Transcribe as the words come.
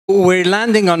We're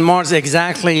landing on Mars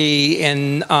exactly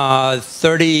in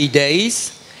 30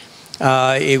 days.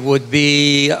 It would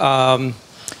be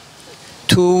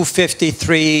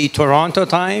 2:53 Toronto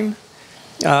time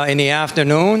in the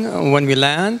afternoon when we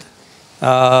land.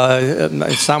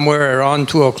 Somewhere around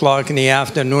 2 o'clock in the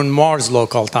afternoon, Mars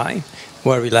local time,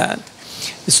 where we land.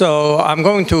 So I'm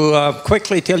going to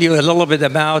quickly tell you a little bit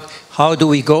about how do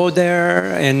we go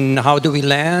there and how do we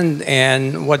land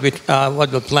and what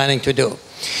we're planning to do.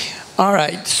 All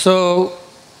right, so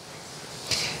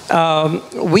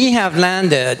we have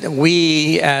landed,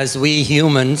 we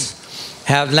humans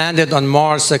have landed on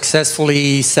Mars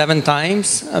successfully 7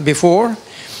 times before.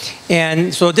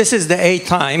 And so this is the 8th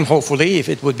time, hopefully, if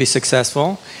it would be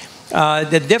successful.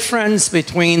 The difference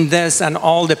between this and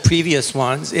all the previous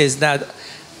ones is that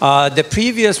the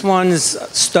previous ones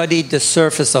studied the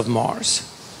surface of Mars.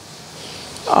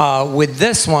 With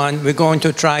this one, we're going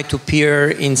to try to peer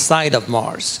inside of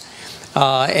Mars.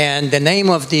 And the name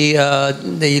of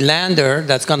the lander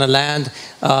that's going to land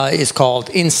is called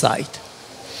InSight.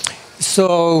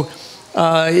 So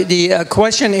the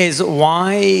question is,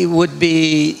 why would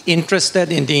be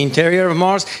interested in the interior of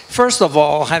Mars? First of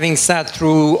all, having sat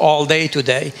through all day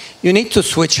today, you need to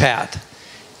switch hat,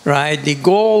 right? The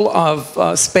goal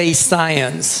of space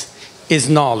science is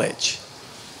knowledge,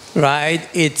 right?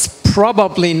 It's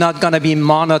probably not going to be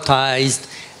monetized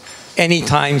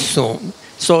anytime soon.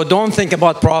 So don't think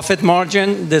about profit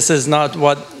margin. This is not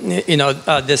what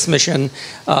this mission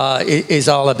is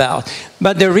all about.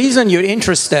 But the reason you're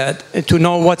interested to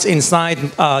know what's inside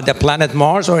the planet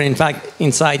Mars, or in fact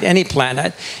inside any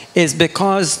planet, is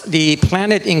because the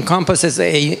planet encompasses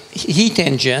a heat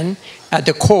engine at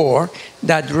the core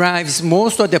that drives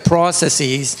most of the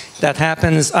processes that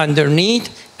happens underneath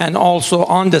and also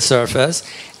on the surface.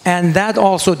 And that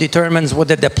also determines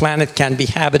whether the planet can be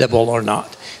habitable or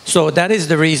not. So that is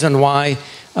the reason why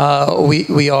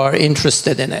we are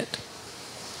interested in it.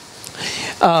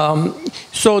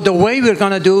 So the way we're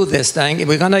going to do this thing,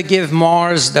 we're going to give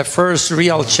Mars the first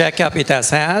real checkup it has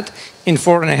had in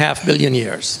 4.5 billion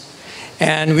years.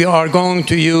 And we are going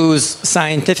to use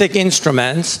scientific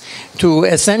instruments to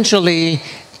essentially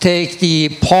take the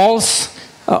pulse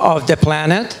of the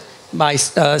planet by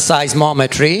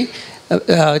seismometry,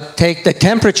 take the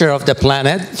temperature of the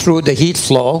planet through the heat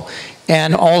flow,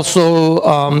 and also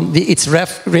its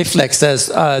reflexes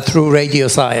through radio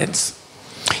science.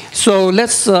 So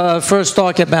let's first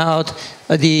talk about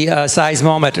the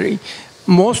seismometry.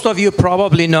 Most of you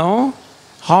probably know,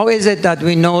 how is it that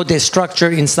we know the structure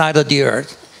inside of the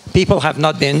Earth? People have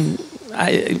not been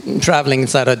traveling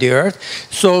inside of the Earth.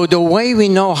 So the way we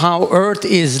know how Earth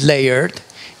is layered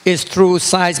is through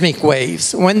seismic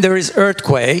waves. When there is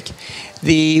earthquake,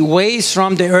 the waves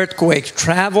from the earthquake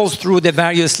travels through the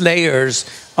various layers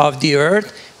of the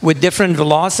Earth with different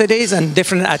velocities and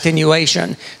different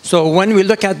attenuation. So when we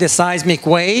look at the seismic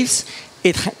waves,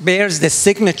 it bears the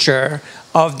signature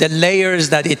of the layers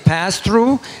that it passed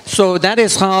through. So that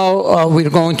is how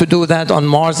we're going to do that on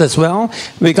Mars as well.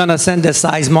 We're going to send the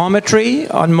seismometry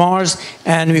on Mars,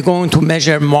 and we're going to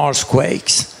measure Mars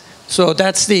quakes. So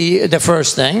that's the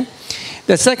first thing.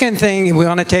 The second thing, we're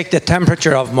going to take the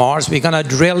temperature of Mars. We're going to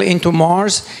drill into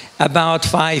Mars about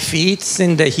 5 feet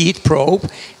in the heat probe,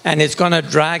 and it's going to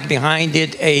drag behind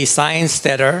it a science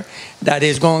tether that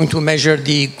is going to measure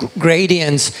the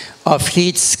gradients of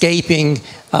heat escaping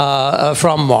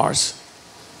from Mars.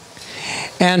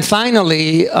 And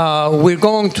finally, we're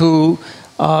going to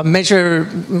measure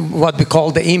what we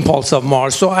call the impulse of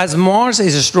Mars. So as Mars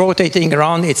is rotating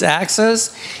around its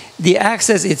axis, the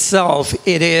axis itself,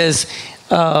 it is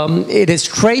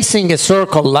tracing a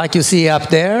circle like you see up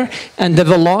there, and the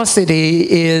velocity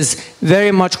is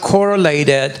very much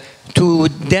correlated to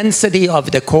density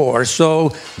of the core. So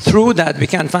through that, we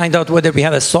can find out whether we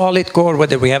have a solid core,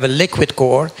 whether we have a liquid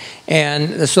core.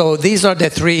 And so these are the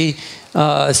 3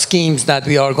 schemes that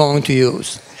we are going to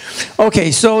use. Okay,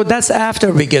 so that's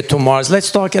after we get to Mars.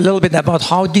 Let's talk a little bit about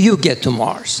how do you get to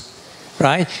Mars,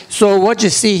 right? So what you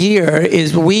see here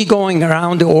is we going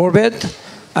around the orbit,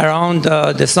 around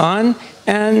the sun,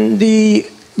 and the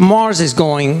Mars is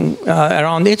going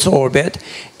around its orbit.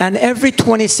 And every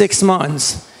 26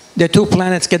 months, the 2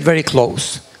 planets get very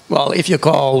close. Well, if you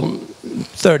call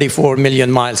 34 million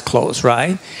miles close,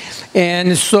 right?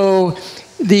 And so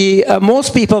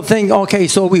most people think, okay,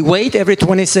 so we wait every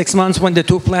 26 months when the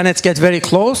 2 planets get very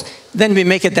close, then we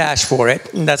make a dash for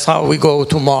it, and that's how we go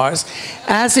to Mars.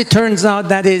 As it turns out,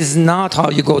 that is not how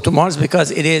you go to Mars,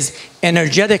 because it is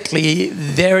energetically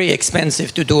very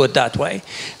expensive to do it that way.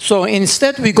 So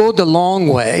instead, we go the long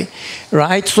way,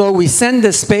 right? So we send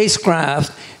the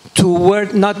spacecraft to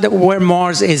where, not where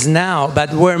Mars is now,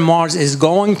 but where Mars is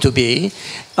going to be,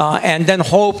 and then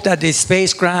hope that the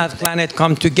spacecraft, planet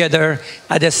come together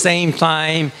at the same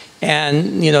time,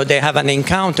 and they have an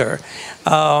encounter.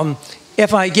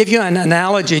 If I give you an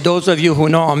analogy, those of you who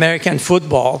know American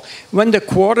football, when the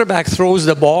quarterback throws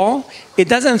the ball, it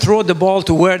doesn't throw the ball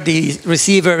to where the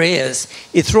receiver is.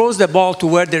 It throws the ball to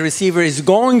where the receiver is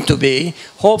going to be.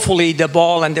 Hopefully the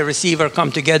ball and the receiver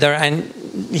come together and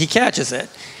he catches it.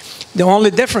 The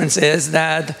only difference is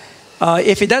that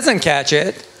if he doesn't catch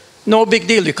it, no big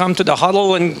deal. You come to the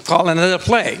huddle and call another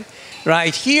play.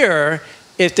 Right here,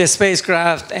 if the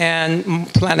spacecraft and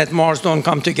planet Mars don't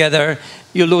come together,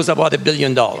 you lose about $1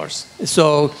 billion.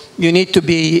 So you need to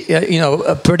be,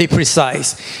 pretty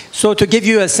precise. So to give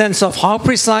you a sense of how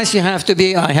precise you have to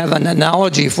be, I have an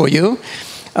analogy for you.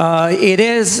 It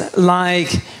is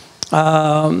like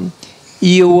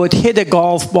you would hit a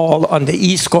golf ball on the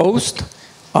East Coast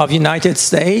of United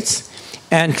States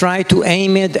and try to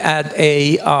aim it at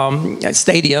a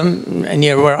stadium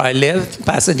near where I live,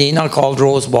 Pasadena, called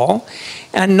Rose Bowl.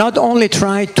 And not only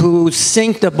try to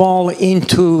sink the ball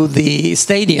into the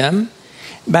stadium,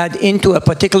 but into a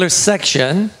particular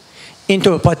section,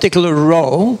 into a particular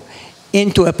row,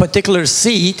 into a particular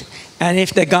seat, and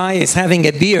if the guy is having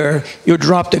a beer, you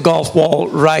drop the golf ball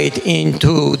right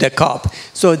into the cup.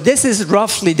 So this is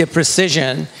roughly the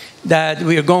precision that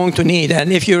we're going to need.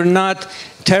 And if you're not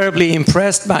terribly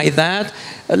impressed by that,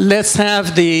 let's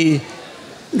have the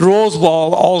Rose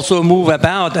Bowl also move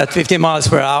about at 50 miles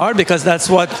per hour, because that's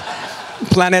what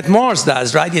planet Mars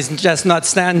does, right? It's just not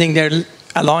standing there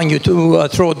allowing you to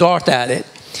throw a dart at it.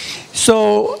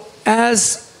 So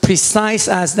as precise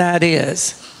as that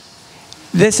is,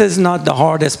 this is not the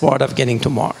hardest part of getting to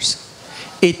Mars.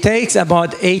 It takes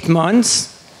about 8 months,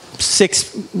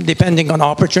 6, depending on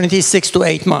opportunity, 6 to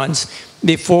 8 months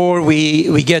before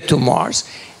we get to Mars.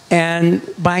 And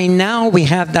by now we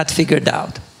have that figured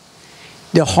out.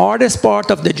 The hardest part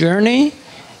of the journey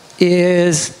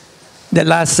is the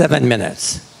last 7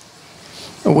 minutes,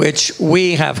 which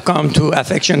we have come to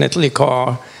affectionately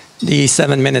call the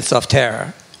 7 minutes of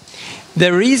terror.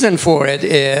 The reason for it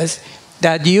is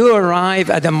that you arrive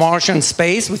at the Martian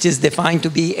space, which is defined to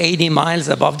be 80 miles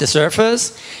above the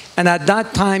surface, and at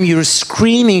that time you're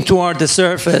screaming toward the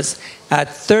surface at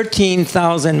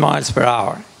 13,000 miles per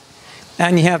hour.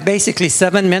 And you have basically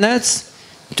 7 minutes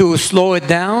to slow it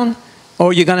down,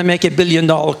 or you're going to make $1 billion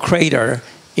crater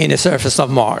in the surface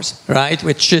of Mars, right?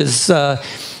 Which is not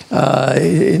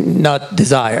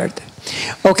desired.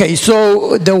 Okay,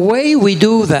 so the way we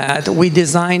do that, we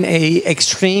design a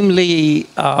extremely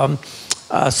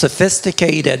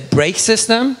sophisticated brake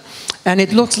system, and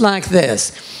it looks like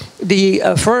this. The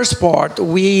first part,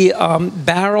 we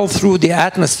barrel through the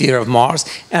atmosphere of Mars,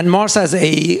 and Mars has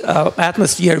a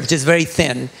atmosphere which is very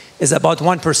thin. It's about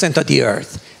 1% of the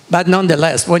Earth. But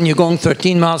nonetheless, when you're going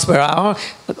 13 miles per hour,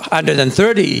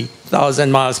 130,000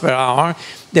 miles per hour,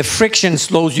 the friction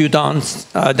slows you down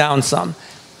some.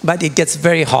 But it gets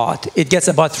very hot. It gets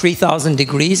about 3,000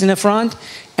 degrees in the front,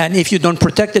 and if you don't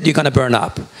protect it, you're going to burn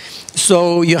up.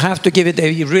 So you have to give it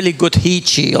a really good heat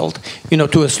shield,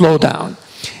 to slow down.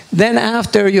 Then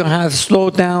after you have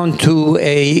slowed down to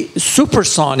a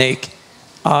supersonic,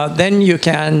 then you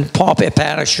can pop a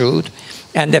parachute,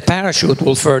 and the parachute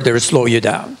will further slow you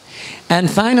down. And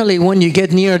finally, when you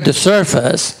get near the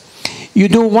surface, you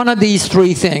do one of these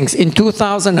 3 things. In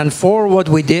 2004, what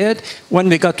we did, when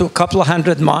we got to a couple of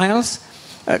hundred miles,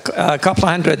 a couple of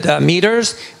hundred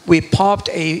meters, we popped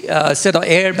a set of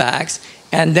airbags,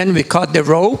 and then we cut the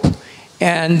rope,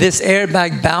 and this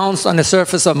airbag bounced on the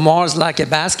surface of Mars like a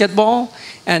basketball,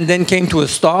 and then came to a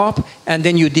stop, and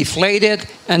then you deflate it,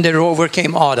 and the rover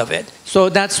came out of it. So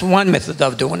that's one method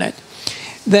of doing it.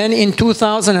 Then in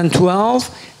 2012,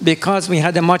 because we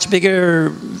had a much bigger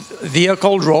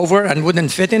vehicle, Rover, and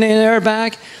wouldn't fit in an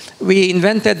airbag, we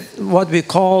invented what we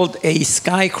called a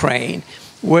sky crane,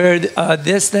 where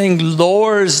this thing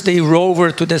lowers the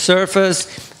rover to the surface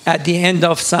at the end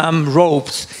of some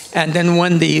ropes. And then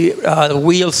when the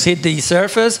wheels hit the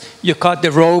surface, you cut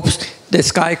the ropes, the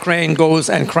sky crane goes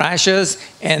and crashes,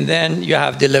 and then you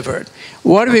have delivered.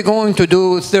 What are we going to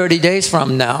do 30 days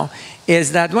from now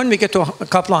is that when we get to a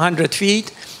couple of hundred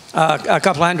feet, a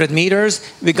couple of hundred meters,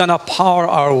 we're going to power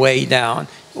our way down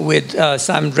with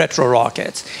some retro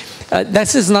rockets.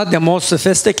 This is not the most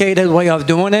sophisticated way of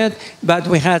doing it, but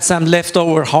we had some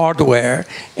leftover hardware,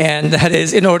 and that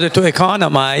is, in order to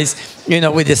economize,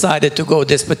 we decided to go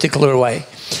this particular way.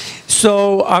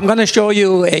 So I'm going to show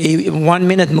you a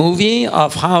 1-minute movie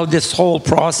of how this whole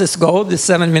process goes, the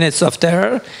 7 minutes of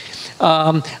terror.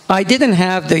 I didn't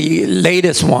have the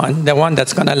latest one, the one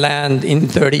that's going to land in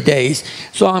 30 days.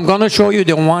 So I'm going to show you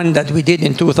the one that we did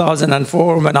in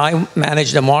 2004 when I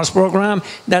managed the Mars program.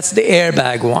 That's the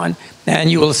airbag one,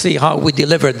 and you will see how we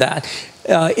delivered that.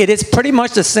 It is pretty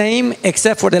much the same,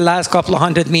 except for the last couple of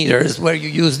 100 meters where you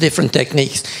use different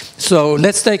techniques. So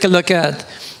let's take a look at,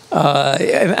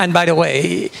 and by the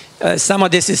way, some of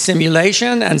this is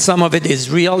simulation and some of it is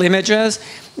real images.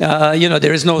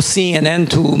 There is no CNN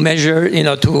to measure,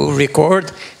 to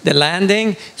record the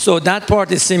landing. So that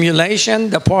part is simulation.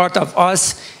 The part of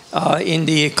us in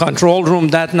the control room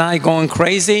that night going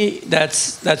crazy,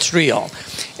 that's real.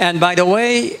 And by the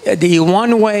way, the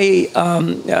one-way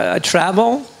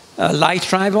travel, light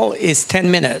travel, is 10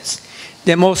 minutes.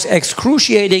 The most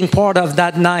excruciating part of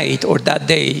that night or that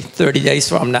day, 30 days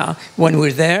from now, when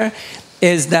we're there,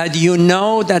 is that you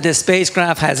know that the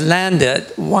spacecraft has landed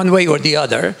one way or the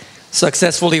other,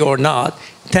 successfully or not,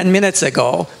 10 minutes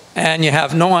ago, and you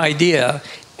have no idea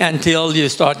until you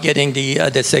start getting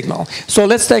the signal. So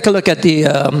let's take a look at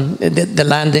the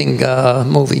landing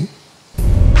movie.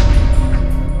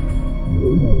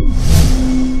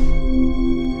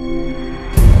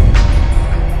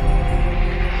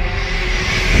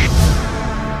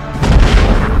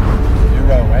 Here we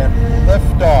go, and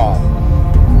lift off.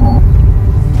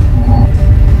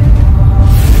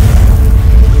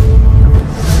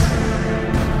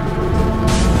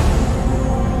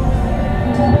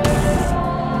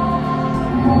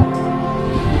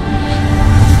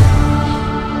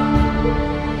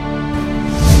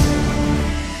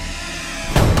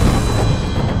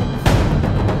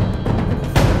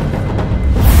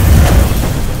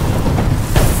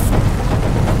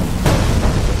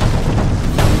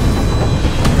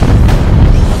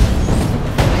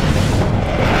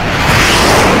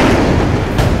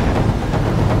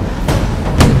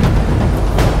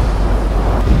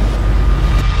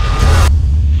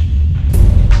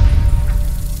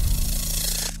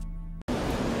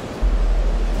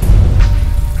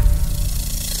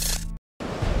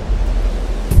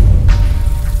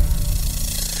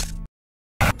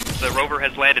 The rover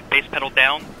has landed base pedal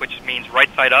down, which means right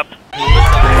side up.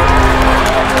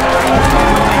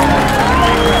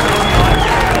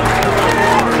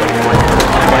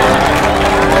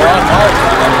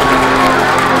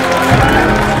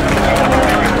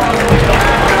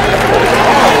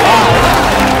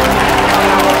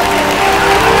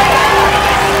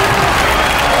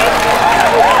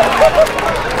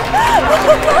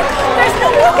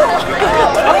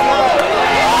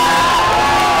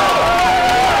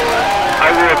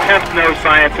 No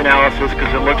science analysis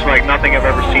because it looks like nothing I've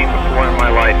ever seen before in my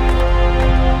life.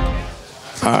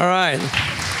 All right.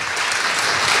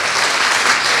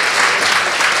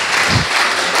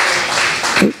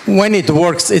 When it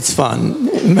works, it's fun.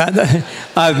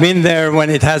 I've been there when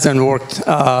it hasn't worked.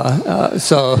 All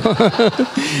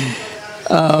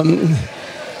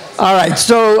right,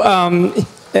 so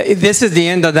this is the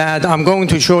end of that. I'm going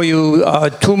to show you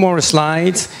 2 more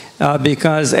slides.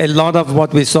 Because a lot of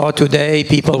what we saw today,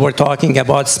 people were talking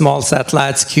about small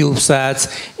satellites, CubeSats,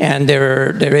 and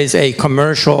there is a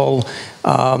commercial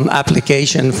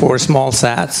application for small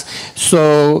sats.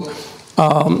 So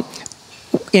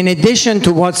in addition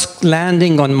to what's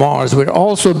landing on Mars, we're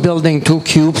also building 2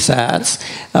 CubeSats,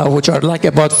 which are like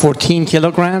about 14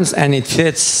 kilograms, and it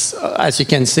fits, as you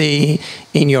can see,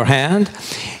 in your hand.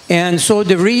 And so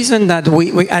the reason that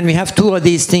we have 2 of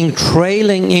these things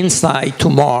trailing inside to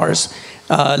Mars,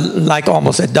 like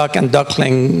almost a duck and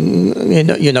duckling,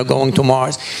 going to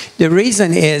Mars. The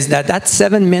reason is that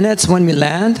 7 minutes when we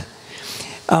land,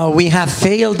 we have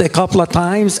failed a couple of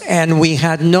times, and we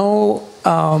had no.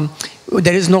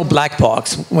 There is no black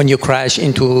box when you crash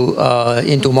into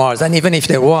Mars, and even if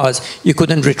there was, you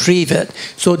couldn't retrieve it.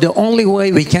 So the only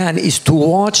way we can is to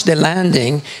watch the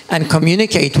landing and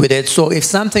communicate with it. So if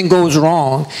something goes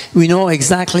wrong, we know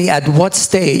exactly at what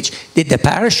stage. Did the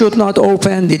parachute not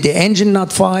open? Did the engine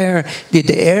not fire? Did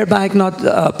the airbag not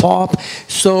pop?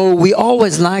 So we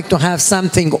always like to have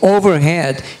something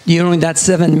overhead during that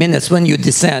 7 minutes when you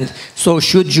descend. So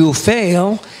should you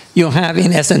fail, you have,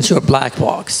 in essence, your black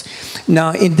box.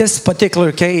 Now, in this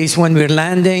particular case, when we're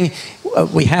landing,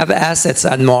 we have assets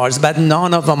on Mars, but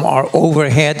none of them are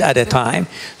overhead at a time.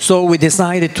 So we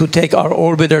decided to take our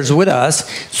orbiters with us.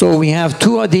 So we have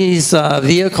 2 of these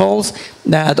vehicles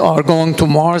that are going to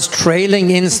Mars, trailing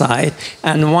inside.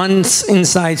 And once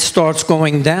inside starts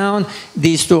going down,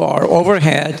 these 2 are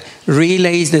overhead,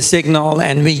 relays the signal,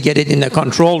 and we get it in the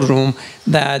control room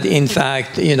that, in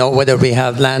fact, whether we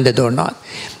have landed or not.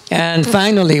 And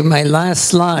finally, my last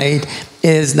slide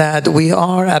is that we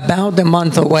are about a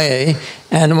month away,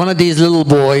 and one of these little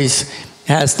boys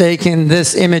has taken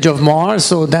this image of Mars,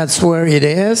 so that's where it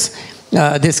is.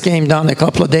 This came down a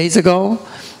couple of days ago,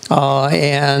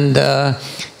 and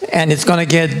it's going to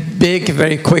get big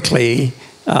very quickly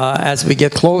as we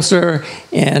get closer.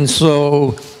 And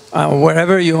so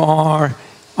wherever you are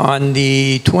on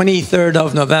the 23rd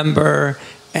of November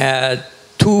at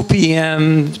 2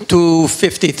 p.m.,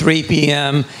 2:53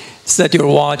 p.m., set your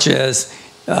watches.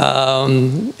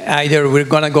 Either we're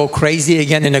going to go crazy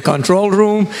again in the control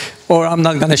room, or I'm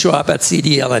not going to show up at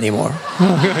CDL anymore.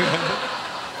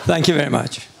 Thank you very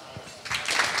much.